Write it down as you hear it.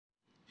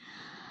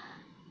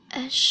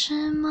还是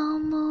盲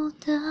目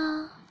的，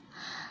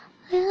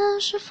恋爱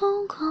是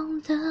疯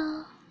狂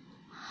的，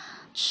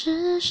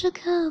痴是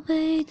可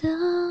悲的，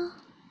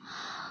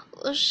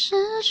我是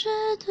绝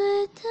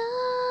对的。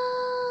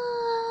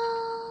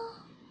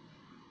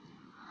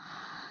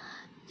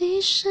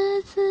你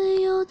是自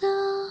由的，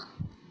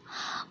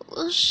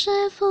我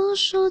是附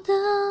属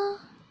的，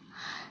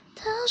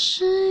他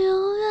是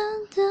永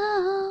远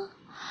的，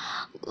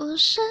我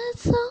是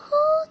错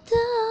误的，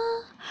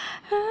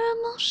而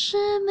梦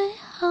是美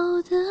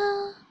好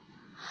的。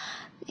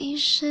你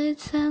是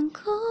残酷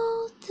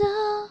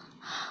的，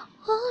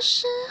我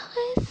是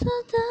灰色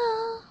的，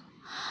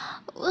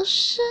我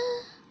是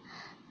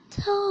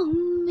透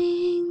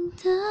明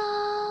的。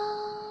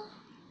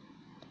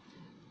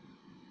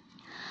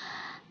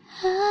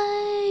还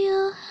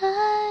有还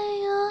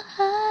有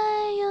还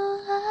有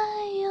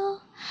还有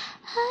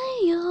还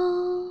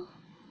有，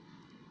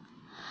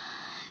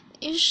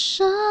你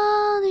说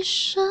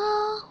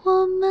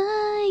我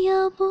们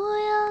要不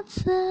要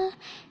在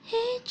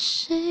一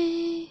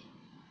起？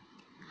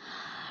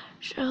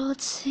柔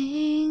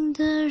情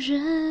的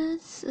日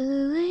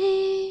子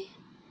里，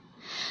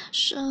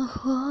生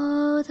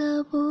活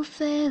的不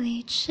费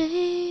力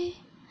气，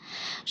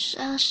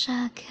傻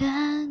傻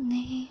看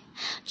你，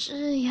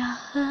只要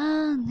和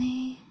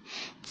你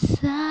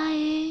在